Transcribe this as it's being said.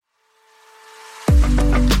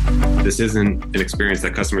This isn't an experience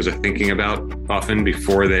that customers are thinking about often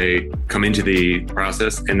before they come into the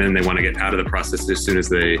process, and then they want to get out of the process as soon as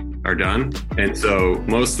they are done. And so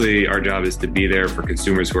mostly our job is to be there for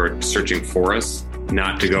consumers who are searching for us,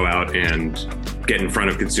 not to go out and get in front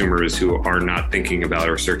of consumers who are not thinking about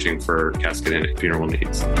or searching for casket and funeral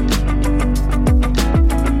needs.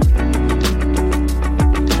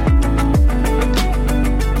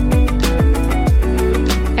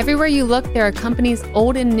 Everywhere you look, there are companies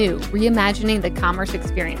old and new reimagining the commerce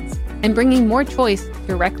experience and bringing more choice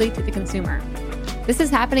directly to the consumer. This is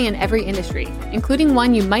happening in every industry, including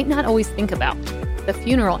one you might not always think about, the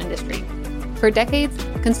funeral industry. For decades,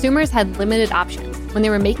 consumers had limited options when they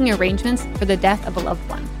were making arrangements for the death of a loved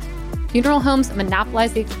one. Funeral homes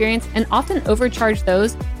monopolized the experience and often overcharged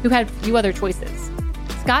those who had few other choices.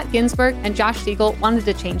 Scott Ginsberg and Josh Siegel wanted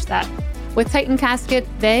to change that. With Titan Casket,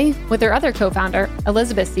 they, with their other co-founder,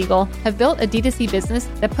 Elizabeth Siegel, have built a D2C business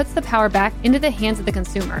that puts the power back into the hands of the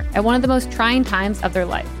consumer at one of the most trying times of their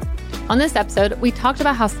life. On this episode, we talked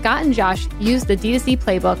about how Scott and Josh used the D2C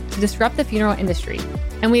playbook to disrupt the funeral industry,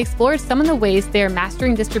 and we explored some of the ways they are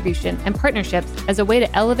mastering distribution and partnerships as a way to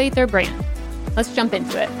elevate their brand. Let's jump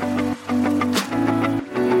into it.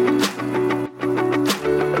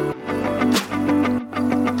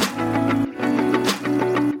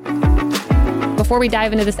 Before we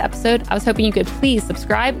dive into this episode, I was hoping you could please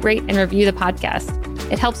subscribe, rate, and review the podcast.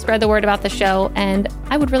 It helps spread the word about the show, and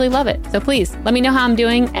I would really love it. So please, let me know how I'm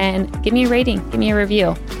doing and give me a rating, give me a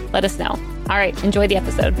review. Let us know. All right, enjoy the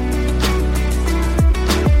episode.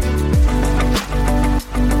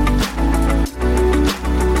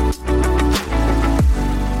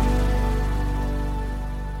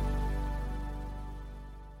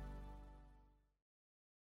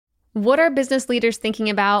 What are business leaders thinking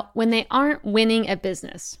about when they aren't winning at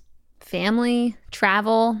business? Family,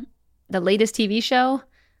 travel, the latest TV show?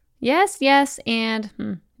 Yes,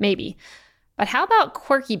 and maybe. But how about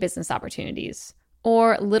quirky business opportunities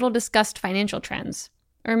or little discussed financial trends?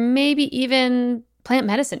 Or maybe even plant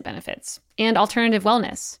medicine benefits and alternative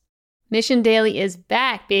wellness? Mission Daily is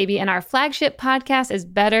back, baby, and our flagship podcast is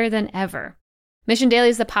better than ever. Mission Daily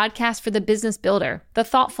is the podcast for the business builder, the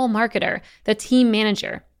thoughtful marketer, the team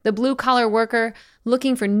manager, the blue-collar worker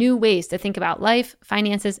looking for new ways to think about life,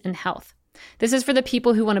 finances, and health. This is for the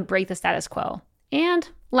people who want to break the status quo and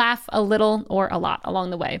laugh a little or a lot along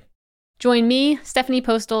the way. Join me, Stephanie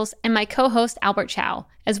Postles, and my co-host Albert Chow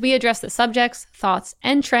as we address the subjects, thoughts,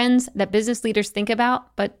 and trends that business leaders think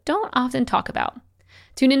about but don't often talk about.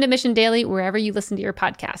 Tune into Mission Daily wherever you listen to your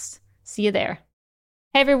podcasts. See you there.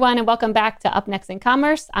 Hey everyone, and welcome back to Up Next in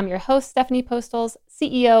Commerce. I'm your host, Stephanie Postles,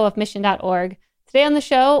 CEO of Mission.org. Today on the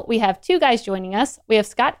show, we have two guys joining us. We have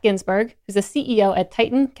Scott Ginsberg, who's a CEO at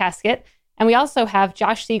Titan Casket, and we also have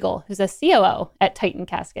Josh Siegel, who's a COO at Titan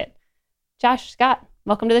Casket. Josh, Scott,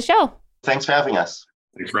 welcome to the show. Thanks for having us.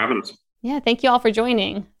 Thanks for having us. Yeah, thank you all for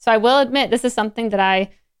joining. So I will admit, this is something that I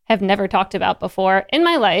have never talked about before in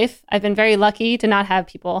my life. I've been very lucky to not have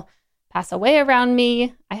people pass away around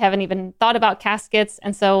me. I haven't even thought about caskets.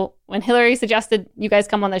 And so when Hillary suggested you guys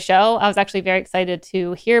come on the show, I was actually very excited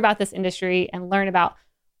to hear about this industry and learn about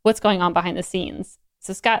what's going on behind the scenes.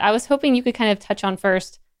 So Scott, I was hoping you could kind of touch on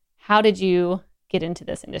first, how did you get into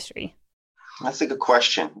this industry? That's a good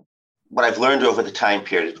question. What I've learned over the time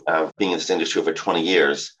period of being in this industry over 20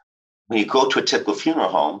 years, when you go to a typical funeral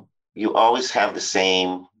home, you always have the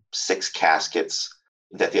same 6 caskets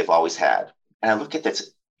that they've always had. And I look at that,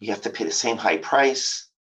 you have to pay the same high price.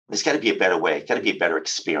 There's got to be a better way, got to be a better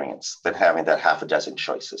experience than having that half a dozen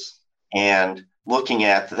choices. And looking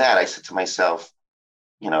at that, I said to myself,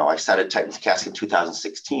 I started Titan's Casket in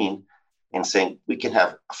 2016 and saying we can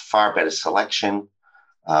have a far better selection,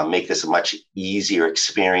 make this a much easier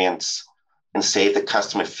experience, and save the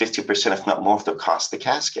customer 50%, if not more, of the cost of the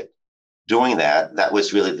casket. Doing that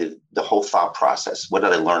was really the whole thought process. What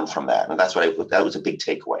did I learn from that? And that was a big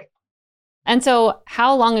takeaway. And so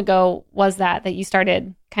how long ago was that you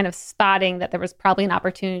started kind of spotting that there was probably an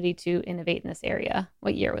opportunity to innovate in this area?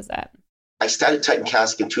 What year was that? I started Titan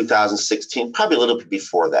Casket in 2016, probably a little bit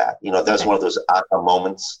before that. That was one of those aha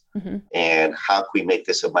moments. Mm-hmm. And how can we make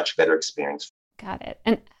this a much better experience? Got it.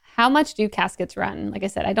 And how much do caskets run? Like I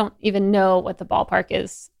said, I don't even know what the ballpark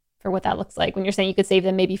is for what that looks like. When you're saying you could save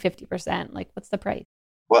them maybe 50%, like what's the price?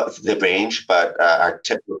 Well, the range, but our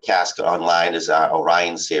typical casket online is our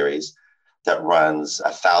Orion series that runs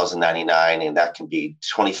 $1,099, and that can be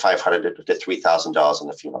 $2,500 to $3,000 in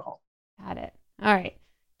the funeral home. Got it. All right.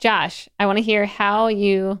 Josh, I want to hear how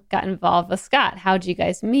you got involved with Scott. How did you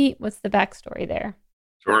guys meet? What's the backstory there?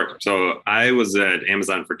 Sure. So I was at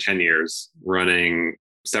Amazon for 10 years running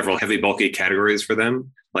several heavy, bulky categories for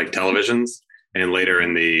them, like televisions, and later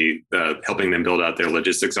in the helping them build out their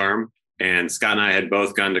logistics arm. And Scott and I had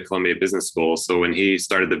both gone to Columbia Business School. So when he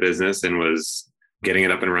started the business and was getting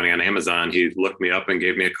it up and running on Amazon, he looked me up and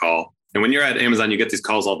gave me a call. And when you're at Amazon, you get these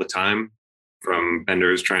calls all the time from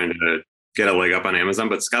vendors trying to get a leg up on Amazon.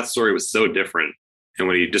 But Scott's story was so different. And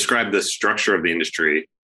when he described the structure of the industry,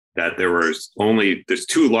 that there's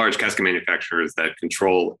two large casket manufacturers that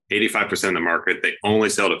control 85% of the market. They only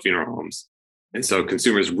sell to funeral homes. And so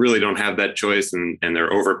consumers really don't have that choice and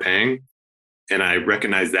they're overpaying. And I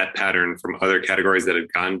recognized that pattern from other categories that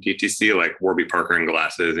had gone DTC, like Warby Parker and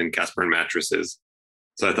glasses and Casper and mattresses.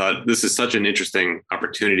 So I thought this is such an interesting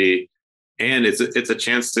opportunity. And it's a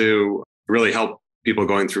chance to really help people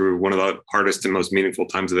going through one of the hardest and most meaningful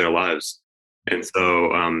times of their lives. And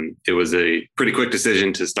so it was a pretty quick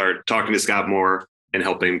decision to start talking to Scott more and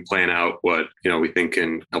helping plan out what we think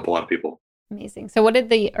can help a lot of people. Amazing. So what did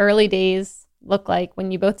the early days look like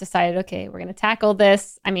when you both decided, okay, we're going to tackle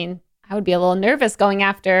this? I mean, I would be a little nervous going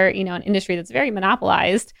after, an industry that's very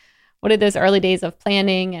monopolized. What did those early days of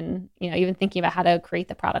planning and, even thinking about how to create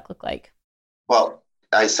the product look like? Well,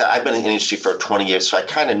 I've been in the industry for 20 years, so I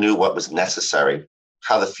kind of knew what was necessary,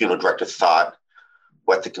 how the funeral director thought,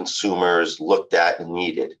 what the consumers looked at and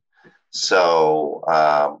needed.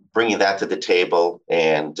 So bringing that to the table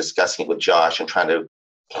and discussing it with Josh and trying to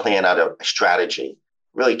plan out a strategy,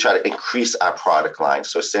 really try to increase our product line.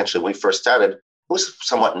 So essentially, when we first started, it was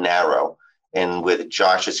somewhat narrow. And with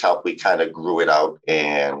Josh's help, we kind of grew it out.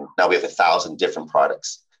 And now we have 1,000 different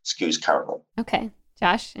products, SKUs currently. Okay.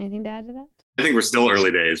 Josh, anything to add to that? I think we're still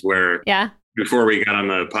early days where before we got on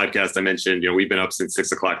the podcast, I mentioned, we've been up since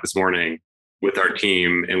 6:00 this morning with our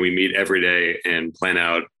team, and we meet every day and plan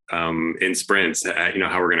out in sprints,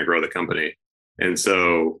 how we're going to grow the company. And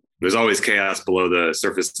so there's always chaos below the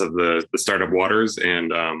surface of the startup waters.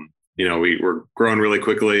 And, we're growing really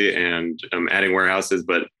quickly and adding warehouses,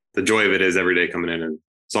 but the joy of it is every day coming in and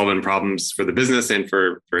solving problems for the business and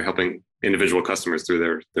for helping individual customers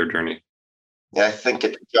through their journey. Yeah, I think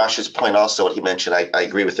at Josh's point also, what he mentioned, I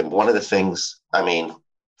agree with him. One of the things,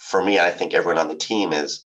 for me, I think everyone on the team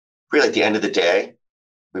is really at the end of the day,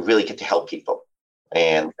 we really get to help people.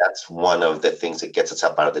 And that's one of the things that gets us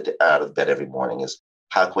up out of bed every morning is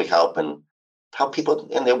how can we help and help people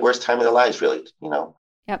in their worst time of their lives, really,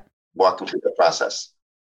 walk them through the process.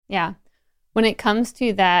 Yeah. When it comes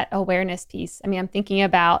to that awareness piece, I'm thinking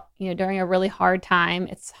about, during a really hard time,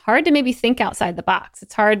 it's hard to maybe think outside the box.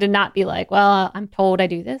 It's hard to not be like, well, I'm told I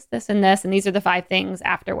do this, this, and this, and these are the 5 things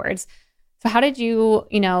afterwards. So how did you,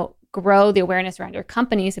 grow the awareness around your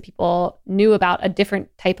company so people knew about a different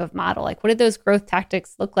type of model? Like, what did those growth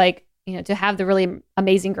tactics look like, to have the really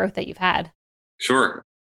amazing growth that you've had? Sure.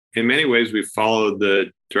 In many ways, we've followed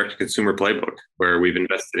the direct-to-consumer playbook where we've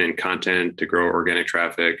invested in content to grow organic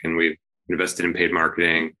traffic, and we've invested in paid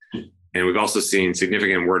marketing. And we've also seen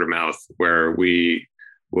significant word of mouth where we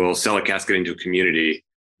will sell a casket into a community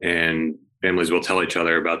and families will tell each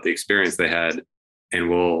other about the experience they had. And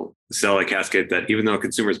we'll sell a casket that even though a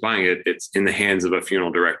consumer is buying it, it's in the hands of a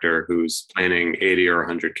funeral director who's planning 80 or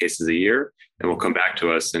 100 cases a year and will come back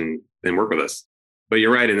to us and work with us. But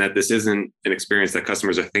you're right in that this isn't an experience that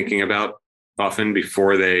customers are thinking about often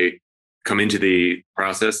before they come into the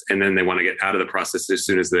process, and then they want to get out of the process as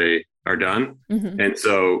soon as they are done. Mm-hmm. And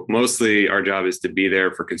so mostly our job is to be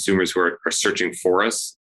there for consumers who are searching for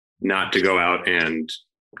us, not to go out and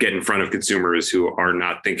get in front of consumers who are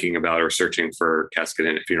not thinking about or searching for casket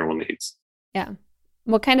and funeral needs. Yeah.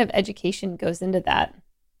 What kind of education goes into that?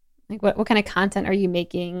 Like what kind of content are you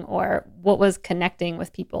making, or what was connecting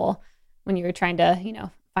with people when you were trying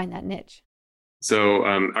to, find that niche? So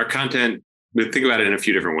our content, we think about it in a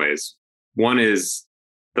few different ways. One is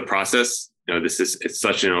the process. It's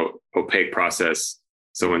such an opaque process.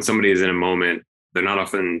 So when somebody is in a moment, they're not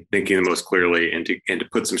often thinking the most clearly, and to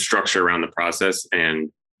put some structure around the process and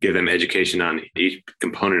give them education on each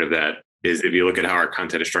component of that is, if you look at how our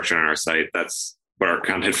content is structured on our site, that's what our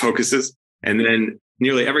content focuses. And then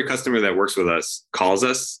nearly every customer that works with us calls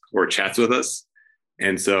us or chats with us.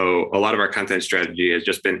 And so a lot of our content strategy has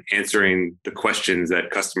just been answering the questions that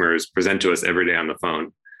customers present to us every day on the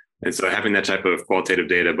phone. And so having that type of qualitative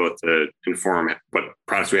data, both to inform what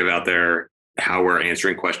products we have out there, how we're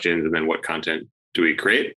answering questions, and then what content do we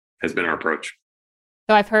create, has been our approach.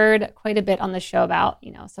 So I've heard quite a bit on the show about,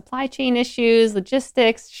 supply chain issues,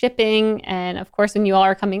 logistics, shipping. And of course, when you all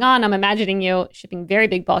are coming on, I'm imagining you shipping very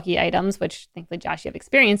big, bulky items, which thankfully, Josh, you have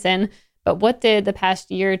experience in. But what did the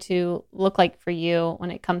past year or two look like for you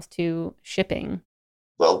when it comes to shipping?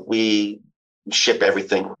 Well, we ship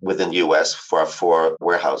everything within the U.S. for our 4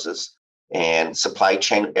 warehouses. And supply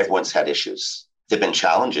chain, everyone's had issues. There've been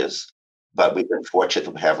challenges, but we've been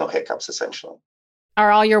fortunate to have no hiccups, essentially.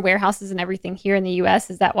 Are all your warehouses and everything here in the US?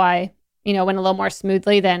 Is that why, went a little more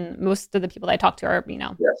smoothly than most of the people that I talk to are,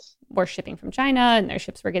 Yes. were shipping from China and their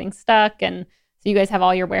ships were getting stuck. And so you guys have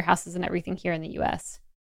all your warehouses and everything here in the US.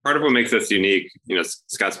 Part of what makes us unique,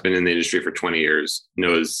 Scott's been in the industry for 20 years,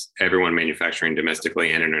 knows everyone manufacturing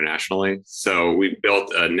domestically and internationally. So we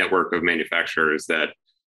built a network of manufacturers that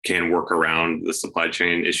can work around the supply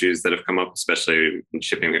chain issues that have come up, especially in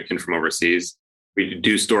shipping in from overseas. We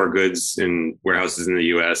do store goods in warehouses in the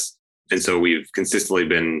US. And so we've consistently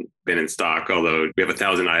been in stock, although we have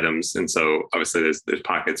 1,000 items. And so obviously there's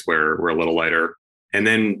pockets where we're a little lighter. And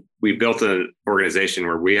then we built an organization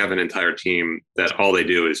where we have an entire team that all they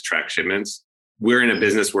do is track shipments. We're in a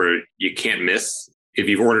business where you can't miss. If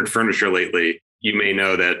you've ordered furniture lately, you may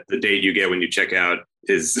know that the date you get when you check out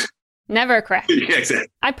is never correct. Yeah, exactly.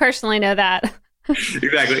 I personally know that.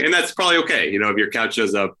 Exactly. And that's probably okay. If your couch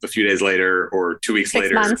shows up a few days later or 2 weeks 6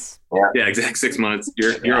 later. months. Yeah, exactly. 6 months.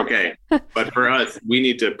 You're okay. But for us, we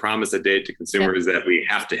need to promise a date to consumers that we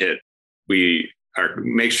have to hit. We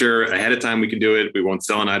make sure ahead of time we can do it. We won't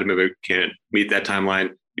sell an item if it can't meet that timeline.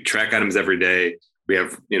 We track items every day. We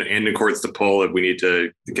have, ending cords to pull if we need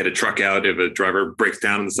to get a truck out if a driver breaks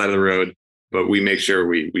down on the side of the road. But we make sure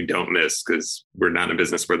we don't miss because we're not in a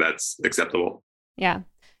business where that's acceptable. Yeah.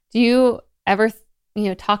 Do you ever,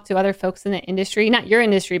 talk to other folks in the industry, not your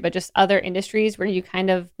industry, but just other industries where you kind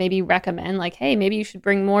of maybe recommend like, hey, maybe you should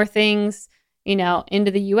bring more things,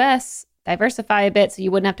 into the US, diversify a bit so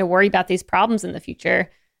you wouldn't have to worry about these problems in the future?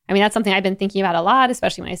 I mean, that's something I've been thinking about a lot,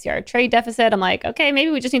 especially when I see our trade deficit. I'm like, okay,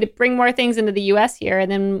 maybe we just need to bring more things into the US here,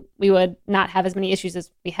 and then we would not have as many issues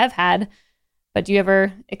as we have had. But do you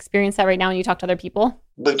ever experience that right now when you talk to other people?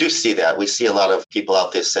 We do see that. We see a lot of people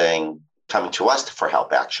out there coming to us for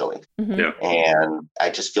help, actually. Mm-hmm. Yeah. And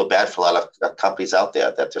I just feel bad for a lot of companies out there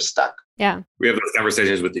that they're stuck. Yeah. We have those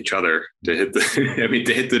conversations with each other to hit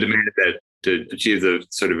the demand that to achieve the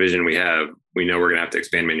sort of vision we have. We know we're going to have to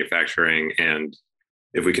expand manufacturing. And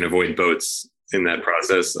if we can avoid boats in that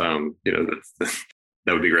process, that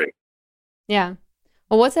would be great. Yeah.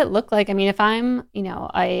 Well, what's it look like? I mean, if I'm,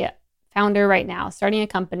 a founder right now, starting a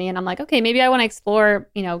company, and I'm like, okay, maybe I want to explore,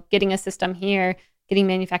 getting a system here, getting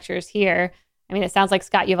manufacturers here. I mean, it sounds like,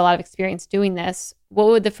 Scott, you have a lot of experience doing this. What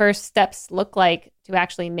would the first steps look like to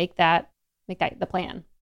actually make that the plan?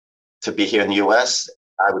 To be here in the US,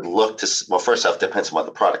 I would look to, well, first off, it depends on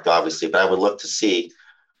the product, obviously, but I would look to see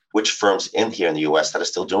which firms in here in the US that are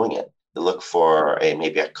still doing it. To look for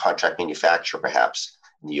maybe a contract manufacturer, perhaps,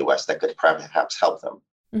 in the US that could perhaps help them.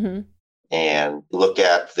 Mm-hmm. And look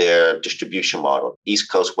at their distribution model. East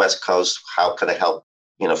Coast, West Coast, how can I help,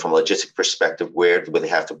 from a logistic perspective, where they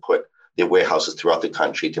have to put their warehouses throughout the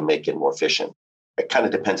country to make it more efficient. It kind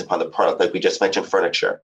of depends upon the product. Like we just mentioned,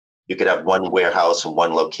 furniture. You could have one warehouse in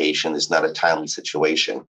one location. It's not a timely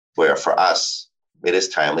situation, where for us, it is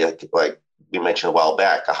timely. Like we mentioned a while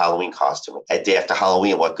back, a Halloween costume. A day after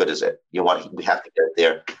Halloween, what good is it? We have to get it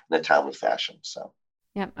there in a timely fashion. So,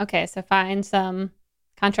 yeah. Okay. So find some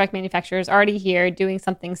contract manufacturers already here doing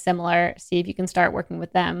something similar. See if you can start working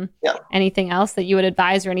with them. Yeah. Anything else that you would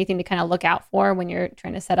advise or anything to kind of look out for when you're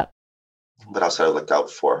trying to set up? What else I would look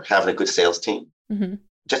out for? Having a good sales team. Mm-hmm.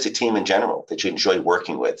 Just a team in general that you enjoy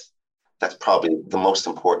working with. That's probably the most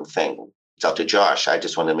important thing. It's up to Josh. I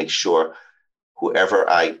just want to make sure whoever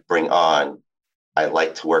I bring on, I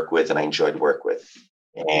like to work with and I enjoy to work with.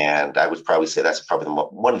 And I would probably say that's probably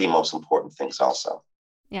one of the most important things also.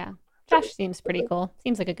 Yeah. Josh seems pretty cool.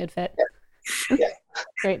 Seems like a good fit. Yeah.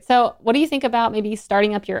 Great. So what do you think about maybe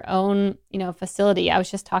starting up your own, facility? I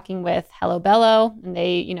was just talking with Hello Bello, and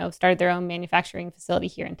they, started their own manufacturing facility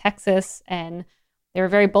here in Texas, and they were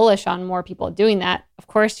very bullish on more people doing that. Of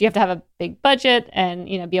course, you have to have a big budget and,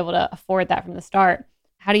 be able to afford that from the start.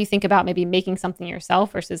 How do you think about maybe making something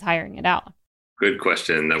yourself versus hiring it out? Good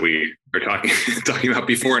question that we are talking about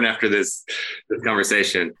before and after this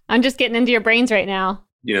conversation. I'm just getting into your brains right now.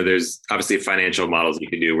 There's obviously financial models you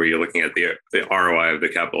can do where you're looking at the ROI of the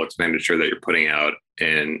capital expenditure that you're putting out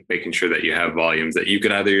and making sure that you have volumes that you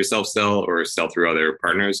could either yourself sell or sell through other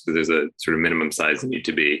partners, because there's a sort of minimum size you need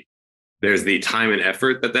to be. There's the time and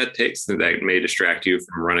effort that takes that may distract you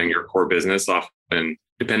from running your core business, often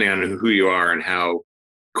depending on who you are and how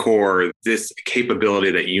core this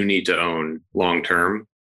capability that you need to own long term.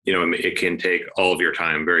 It can take all of your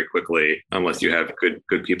time very quickly unless you have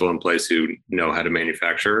good people in place who know how to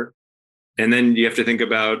manufacture. And then you have to think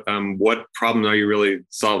about what problem are you really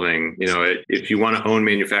solving? If you want to own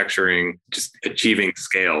manufacturing, just achieving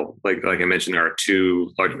scale. Like I mentioned, there are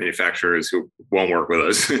two large manufacturers who won't work with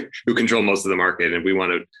us, who control most of the market, and we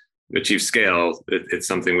want to achieve scale. It's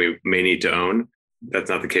something we may need to own. That's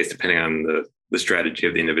not the case depending on the strategy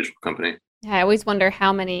of the individual company. Yeah, I always wonder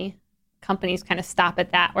how many companies kind of stop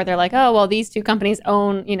at that, where they're like, oh, well, these two companies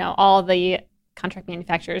own, all the contract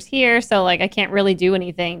manufacturers here. So like, I can't really do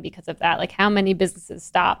anything because of that. Like how many businesses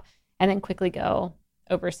stop and then quickly go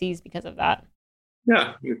overseas because of that?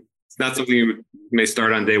 Yeah, it's not something you may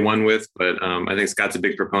start on day one with, but I think Scott's a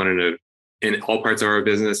big proponent of, in all parts of our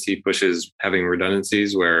business, he pushes having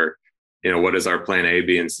redundancies where, what is our plan A,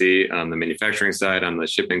 B, and C on the manufacturing side, on the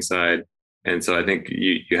shipping side. And so I think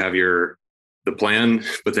you have the plan,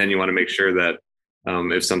 but then you want to make sure that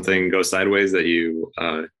if something goes sideways, that you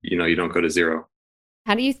don't go to zero.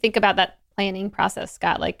 How do you think about that planning process,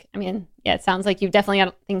 Scott? It sounds like you've definitely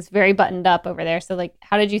got things very buttoned up over there. So like,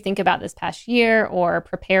 how did you think about this past year or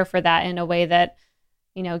prepare for that in a way that,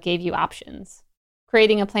 gave you options?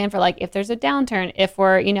 Creating a plan for like, if there's a downturn, if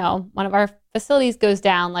we're, one of our facilities goes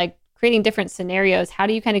down, like creating different scenarios, how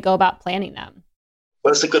do you kind of go about planning them?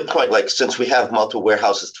 Well, it's a good point. Like, since we have multiple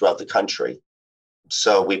warehouses throughout the country,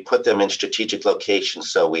 so we put them in strategic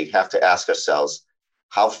locations. So we have to ask ourselves,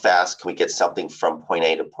 how fast can we get something from point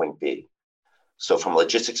A to point B? So from a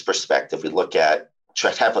logistics perspective, we look at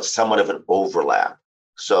try to have somewhat of an overlap.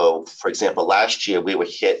 So for example, last year we were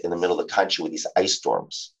hit in the middle of the country with these ice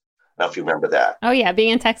storms. I don't know if you remember that. Oh yeah, being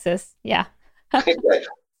in Texas. Yeah. So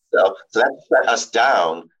that shut us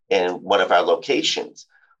down in one of our locations,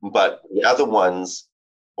 but the other ones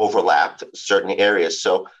overlapped certain areas.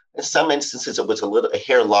 So in some instances, it was a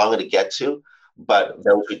hair longer to get to, but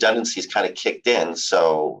those redundancies kind of kicked in.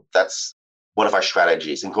 So that's one of our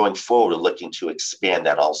strategies. And going forward, we're looking to expand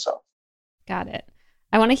that also. Got it.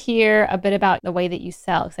 I want to hear a bit about the way that you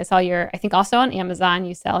sell. Because I saw I think also on Amazon,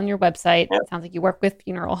 you sell on your website. Yeah. It sounds like you work with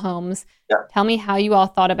funeral homes. Yeah. Tell me how you all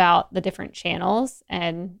thought about the different channels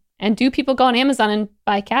and do people go on Amazon and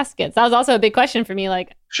buy caskets? That was also a big question for me.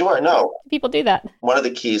 Like, sure, no. People do that. One of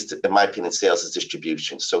the keys to, in my opinion, sales is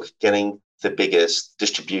distribution. So getting the biggest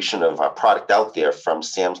distribution of our product out there from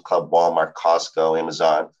Sam's Club, Walmart, Costco,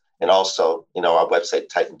 Amazon, and also, our website,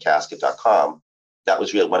 TitanCasket.com. That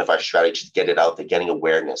was really one of our strategies to get it out there, getting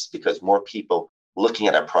awareness, because more people looking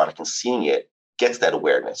at our product and seeing it gets that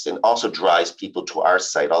awareness and also drives people to our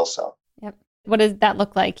site also. Yep. What does that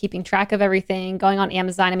look like, keeping track of everything, going on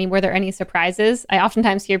Amazon? Were there any surprises? I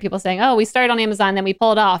oftentimes hear people saying, oh, we started on Amazon, then we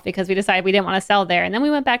pulled off because we decided we didn't want to sell there. And then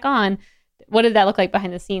we went back on. What did that look like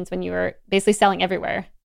behind the scenes when you were basically selling everywhere?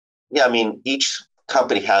 Yeah, each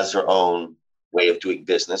company has their own way of doing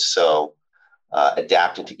business. So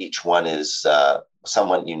adapting to each one is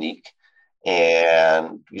somewhat unique.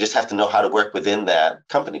 And you just have to know how to work within that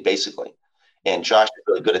company, basically. And Josh is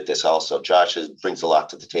really good at this also. Josh brings a lot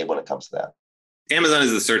to the table when it comes to that. Amazon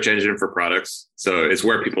is the search engine for products. So it's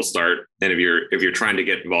where people start. And if you're trying to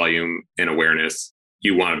get volume and awareness,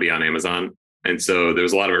 you want to be on Amazon. And so there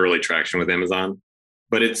was a lot of early traction with Amazon,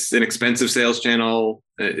 but it's an expensive sales channel.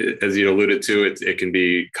 As you alluded to, it can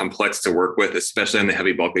be complex to work with, especially on the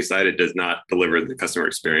heavy bulky side. It does not deliver the customer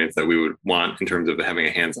experience that we would want in terms of having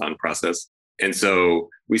a hands-on process. And so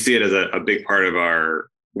we see it as a big part of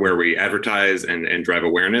where we advertise and drive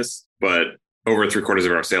awareness, but over 3/4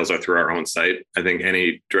 of our sales are through our own site. I think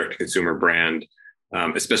any direct-to-consumer brand,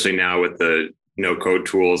 especially now with the no-code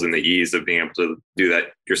tools and the ease of being able to do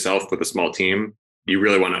that yourself with a small team, you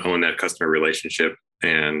really want to own that customer relationship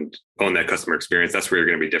and own that customer experience. That's where you're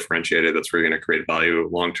going to be differentiated. That's where you're going to create value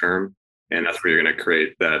long-term. And that's where you're going to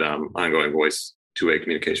create that ongoing voice, two-way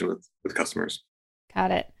communication with customers.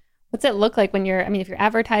 Got it. What's it look like when if you're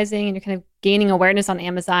advertising and you're kind of gaining awareness on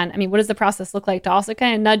Amazon? What does the process look like to also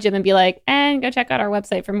kind of nudge them and be like, and go check out our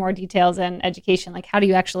website for more details and education? Like, how do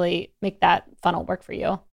you actually make that funnel work for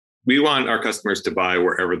you? We want our customers to buy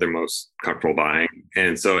wherever they're most comfortable buying.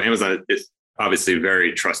 And so Amazon is obviously a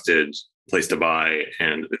very trusted place to buy.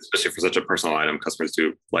 And especially for such a personal item, customers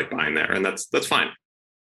do like buying there. And that's fine.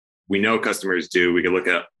 We know customers do. We can look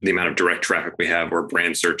at the amount of direct traffic we have or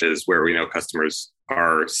brand searches where we know customers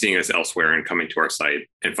are seeing us elsewhere and coming to our site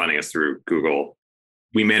and finding us through Google.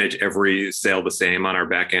 We manage every sale the same on our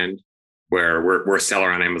back end, where we're a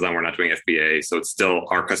seller on Amazon. We're not doing FBA. So it's still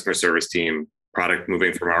our customer service team, product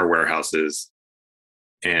moving from our warehouses.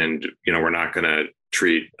 And, we're not going to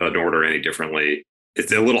treat an order any differently.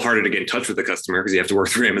 It's a little harder to get in touch with the customer because you have to work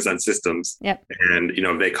through Amazon systems. Yep. And,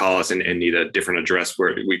 if they call us and need a different address,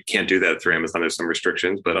 where we can't do that through Amazon, there's some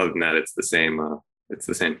restrictions, but other than that, it's the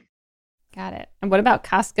same. Got it. And what about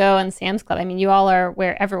Costco and Sam's Club? I mean, you all are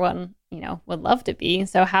where everyone, would love to be.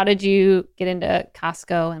 So how did you get into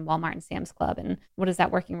Costco and Walmart and Sam's Club? And what does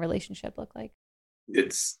that working relationship look like?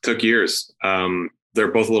 It's took years.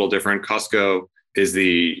 They're both a little different. Costco is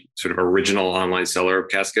the sort of original online seller of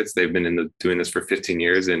caskets. They've been doing this for 15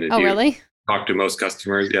 years. And if you really? talk to most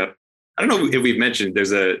customers, yeah. I don't know if we've mentioned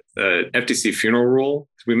there's a FTC funeral rule.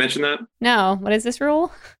 Did we mention that? No. What is this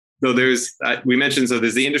rule? So there's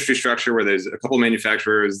the industry structure where there's a couple of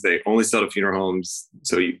manufacturers, they only sell to funeral homes.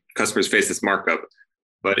 So customers face this markup.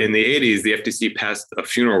 But in the 80s, the FTC passed a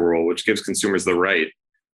funeral rule, which gives consumers the right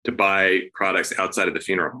to buy products outside of the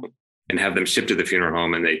funeral home and have them shipped to the funeral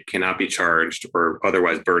home, and they cannot be charged or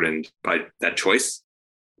otherwise burdened by that choice.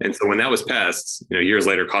 And so when that was passed, years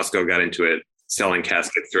later, Costco got into it, selling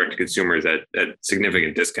caskets direct to consumers at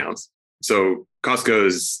significant discounts. So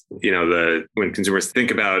Costco's, when consumers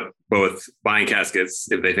think about both buying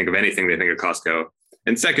caskets, if they think of anything, they think of Costco.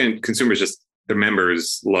 And second, consumers their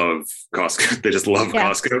members love Costco. They just love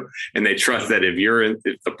Costco. And they trust that if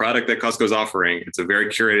the product that Costco's offering, it's a very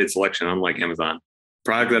curated selection, unlike Amazon.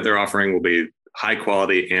 Product that they're offering will be high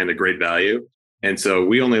quality and a great value. And so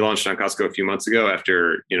we only launched on Costco a few months ago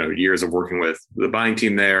after, years of working with the buying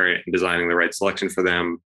team there and designing the right selection for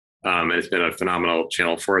them. And it's been a phenomenal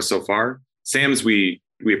channel for us so far. Sam's, we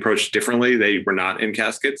approached differently. They were not in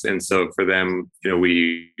caskets. And so for them,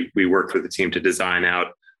 we worked with the team to design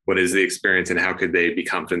out what is the experience and how could they be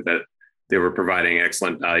confident that they were providing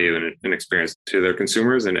excellent value and experience to their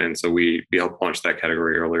consumers. And so we helped launch that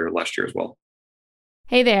category earlier last year as well.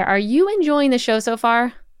 Hey there, are you enjoying the show so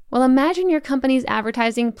far? Well, imagine your company's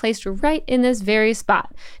advertising placed right in this very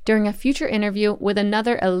spot during a future interview with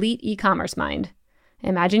another elite e-commerce mind.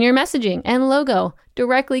 Imagine your messaging and logo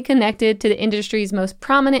directly connected to the industry's most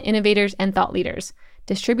prominent innovators and thought leaders,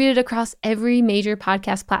 distributed across every major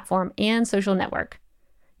podcast platform and social network.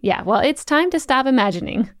 Yeah, well, it's time to stop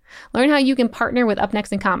imagining. Learn how you can partner with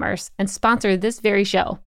UpNext in Commerce and sponsor this very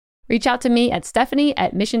show. Reach out to me at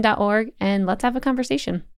Stephanie@mission.org and let's have a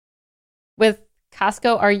conversation. With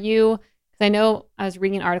Costco, because I know I was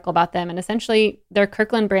reading an article about them, and essentially their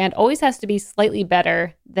Kirkland brand always has to be slightly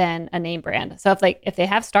better than a name brand. So if they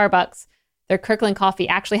have Starbucks, their Kirkland coffee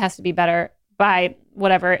actually has to be better by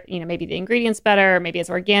whatever, maybe the ingredients better, maybe it's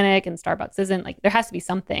organic and Starbucks isn't. There has to be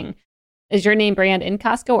something. Is your name brand in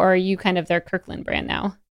Costco, or are you kind of their Kirkland brand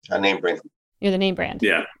now? A name brand. You're the name brand.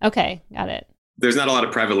 Yeah. Okay, got it. There's not a lot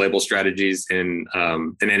of private label strategies in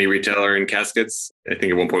any retailer in caskets. I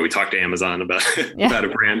think at one point we talked to Amazon about a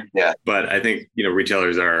brand. Yeah. But I think,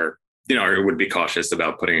 retailers would be cautious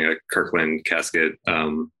about putting a Kirkland casket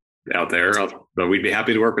out there. But we'd be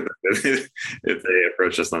happy to work with them if they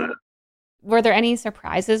approach us on it. Were there any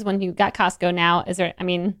surprises when you got Costco now?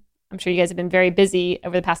 I'm sure you guys have been very busy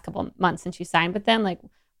over the past couple of months since you signed with them.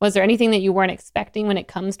 Was there anything that you weren't expecting when it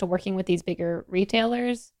comes to working with these bigger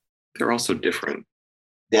retailers? They're also different.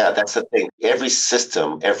 Yeah, that's the thing. Every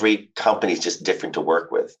system, every company is just different to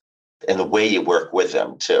work with. And the way you work with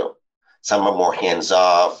them too. Some are more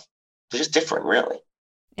hands-off. They're just different, really.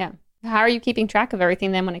 Yeah. How are you keeping track of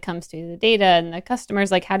everything then when it comes to the data and the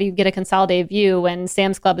customers? How do you get a consolidated view when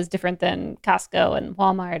Sam's Club is different than Costco and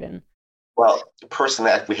Walmart? Well, the person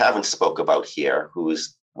that we haven't spoke about here, who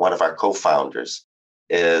is one of our co-founders,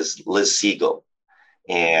 is Liz Siegel.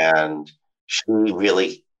 And she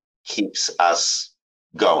really keeps us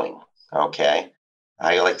going. Okay.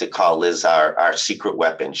 I like to call Liz our secret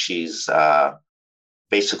weapon. She's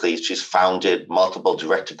she's founded multiple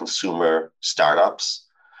direct-to-consumer startups.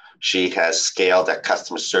 She has scaled a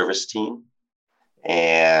customer service team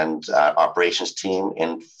and operations team.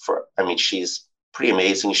 And she's pretty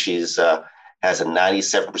amazing. She's has a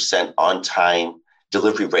 97% on-time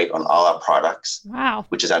delivery rate on all our products. Wow.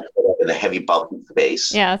 Which is in the heavy bulky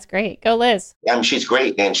space. Yeah, that's great. Go Liz. She's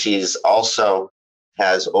great. And she's also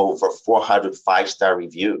has over 400 five-star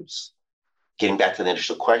reviews. Getting back to the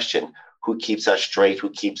initial question, who keeps us straight? Who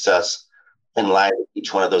keeps us in line with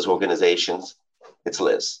each one of those organizations? It's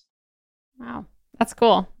Liz. Wow. That's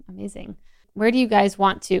cool. Amazing. Where do you guys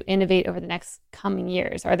want to innovate over the next coming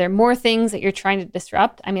years? Are there more things that you're trying to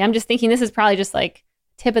disrupt? I'm just thinking this is probably just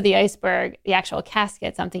tip of the iceberg, the actual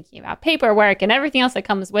caskets. I'm thinking about paperwork and everything else that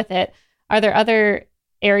comes with it. Are there other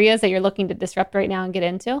areas that you're looking to disrupt right now and get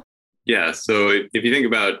into? Yeah. So if you think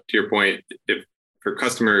about, to your point, if for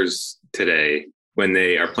customers today, when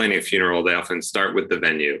they are planning a funeral, they often start with the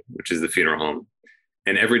venue, which is the funeral home.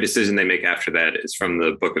 And every decision they make after that is from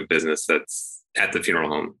the book of business that's at the funeral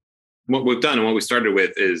home. What we've done and what we started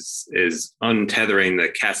with is untethering the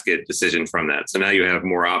casket decision from that. So now you have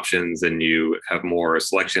more options and you have more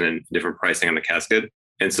selection and different pricing on the casket.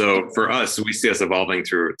 And so for us, we see us evolving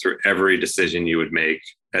through every decision you would make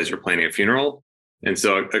as you're planning a funeral. And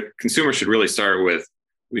so a consumer should really start with,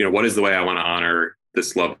 what is the way I want to honor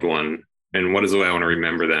this loved one? And what is the way I want to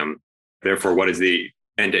remember them? Therefore, what is the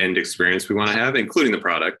end-to-end experience we want to have, including the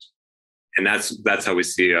product? And that's how we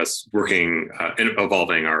see us working and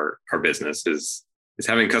evolving our business is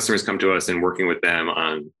having customers come to us and working with them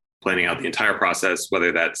on planning out the entire process,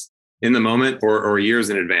 whether that's in the moment or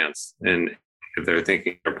years in advance. And if they're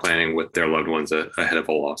thinking or planning with their loved ones ahead of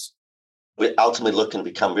a loss. We ultimately look and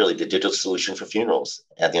become really the digital solution for funerals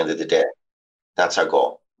at the end of the day. That's our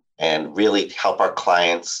goal. And really help our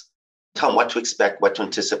clients tell them what to expect, what to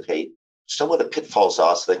anticipate, show where the pitfalls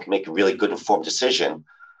are so they can make a really good informed decision.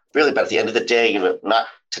 Really, but at the end of the day, not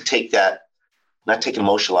take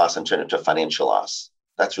emotional loss and turn it into a financial loss.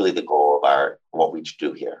 That's really the goal of what we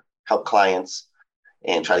do here. Help clients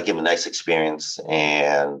and try to give them a nice experience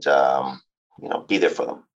and be there for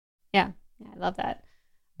them. Yeah, I love that.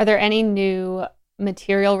 Are there any new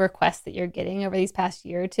material requests that you're getting over these past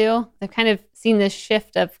year or two? I've kind of seen this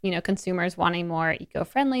shift of, consumers wanting more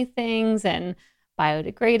eco-friendly things and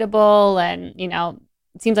biodegradable and,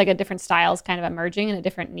 it seems like a different style is kind of emerging and a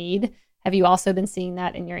different need. Have you also been seeing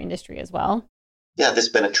that in your industry as well? Yeah, there's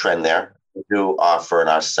been a trend there. We do offer on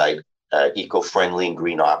our site eco-friendly and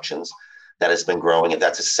green options that has been growing. And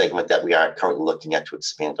that's a segment that we are currently looking at to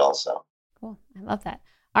expand also. Cool. I love that.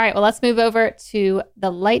 All right. Well, let's move over to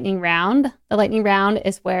the lightning round. The lightning round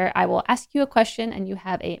is where I will ask you a question and you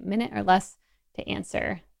have a minute or less to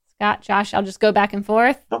answer. Scott, Josh, I'll just go back and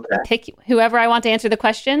forth. Okay. Pick whoever I want to answer the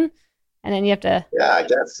question. And then you have to... Yeah, I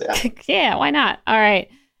guess. Yeah. Yeah, why not? All right.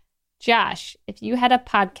 Josh, if you had a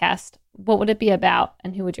podcast, what would it be about?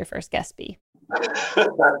 And who would your first guest be?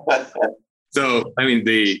 So,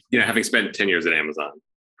 having spent 10 years at Amazon,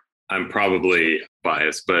 I'm probably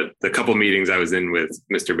biased, but the couple meetings I was in with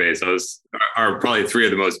Mr. Bezos are probably three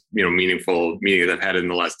of the most, meaningful meetings I've had in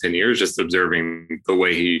the last 10 years, just observing the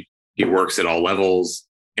way he works at all levels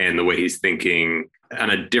and the way he's thinking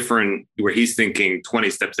where he's thinking 20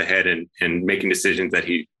 steps ahead and making decisions that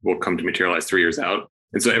he will come to materialize 3 years out.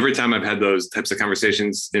 And so every time I've had those types of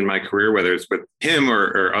conversations in my career, whether it's with him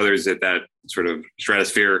or others at that sort of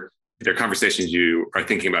stratosphere, they're conversations you are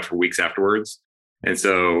thinking about for weeks afterwards. And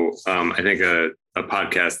so I think a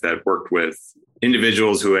podcast that worked with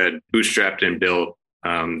individuals who had bootstrapped and built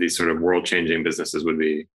these sort of world-changing businesses would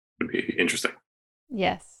be interesting.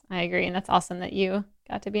 Yes, I agree. And that's awesome that you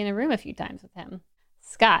got to be in a room a few times with him.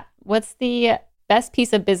 Scott, what's the best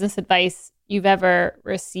piece of business advice you've ever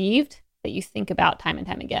received that you think about time and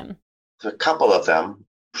time again? There's a couple of them.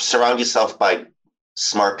 Surround yourself by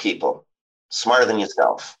smart people, smarter than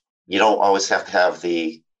yourself. You don't always have to have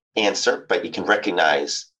the answer, but you can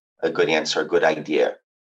recognize a good answer, a good idea.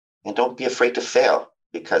 And don't be afraid to fail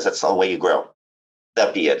because that's the only way you grow.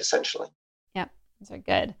 That'd be it, essentially. Yep, those are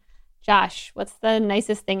good. Josh, what's the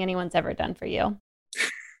nicest thing anyone's ever done for you?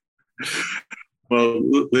 Well,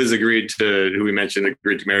 Liz agreed to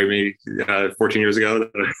marry me 14 years ago.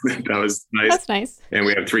 That was nice. That's nice. And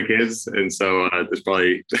we have 3 kids. And so there's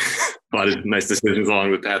probably a lot of nice decisions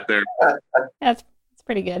along the path there. That's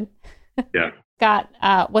pretty good. Yeah.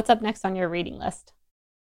 Scott, what's up next on your reading list?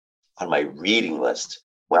 On my reading list?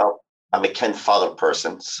 Well, I'm a Ken Follett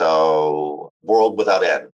person, so World Without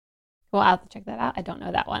End. Well, I'll have to check that out. I don't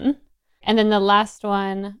know that one. And then the last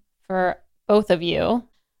one for both of you,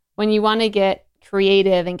 when you want to get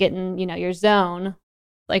creative and get in, your zone,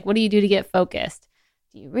 like what do you do to get focused?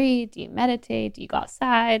 Do you read? Do you meditate? Do you go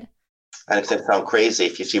outside? And it's going to sound crazy.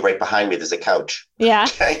 If you see right behind me, there's a couch. Yeah.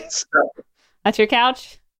 Okay, so, that's your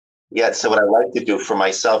couch? Yeah. So what I like to do for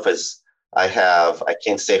myself is I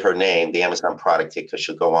can't say her name, the Amazon product, because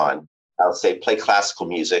she'll go on. I'll say play classical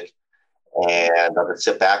music and I'll just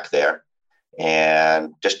sit back there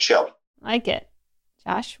and just chill. I like it.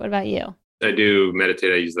 Josh, what about you? I do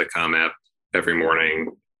meditate. I use the Calm app every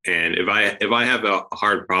morning. And if I have a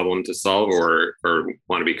hard problem to solve or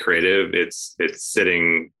want to be creative, it's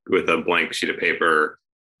sitting with a blank sheet of paper,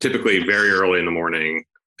 typically very early in the morning,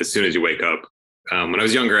 as soon as you wake up. When I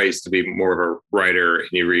was younger, I used to be more of a writer, and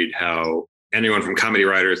you read how anyone from comedy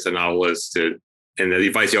writers to novelists and the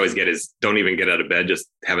advice you always get is don't even get out of bed, just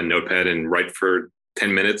have a notepad and write for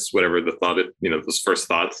 10 minutes, whatever the thought, those first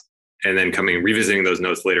thoughts. And then revisiting those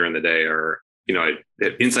notes later in the day are,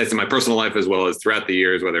 insights in my personal life as well as throughout the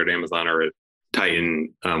years, whether at Amazon or at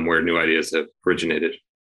Titan, where new ideas have originated.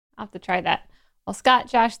 I'll have to try that. Well, Scott,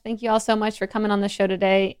 Josh, thank you all so much for coming on the show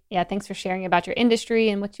today. Yeah, thanks for sharing about your industry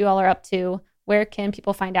and what you all are up to. Where can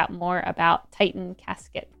people find out more about Titan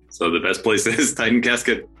Casket? So the best place is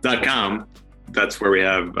titancasket.com. That's where we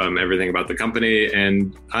have everything about the company.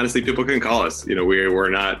 And honestly, people can call us.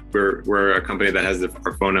 We're a company that has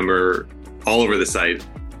our phone number all over the site.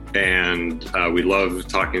 And we love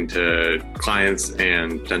talking to clients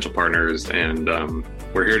and potential partners. And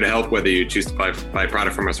we're here to help whether you choose to buy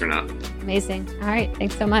product from us or not. Amazing. All right.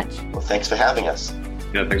 Thanks so much. Well, thanks for having us.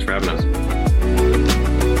 Yeah, thanks for having us.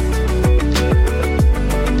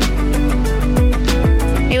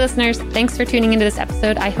 Hey listeners, thanks for tuning into this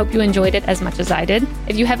episode. I hope you enjoyed it as much as I did.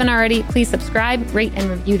 If you haven't already, please subscribe, rate, and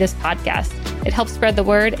review this podcast. It helps spread the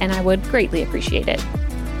word, and I would greatly appreciate it.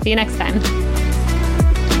 See you next time.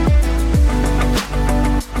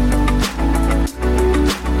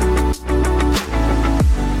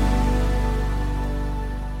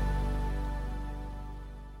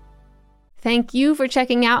 Thank you for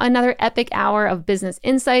checking out another epic hour of business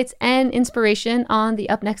insights and inspiration on the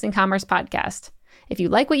Up Next in Commerce podcast. If you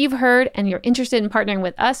like what you've heard and you're interested in partnering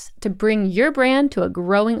with us to bring your brand to a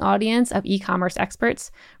growing audience of e-commerce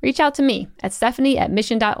experts, reach out to me at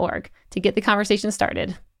Stephanie@mission.org to get the conversation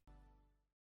started.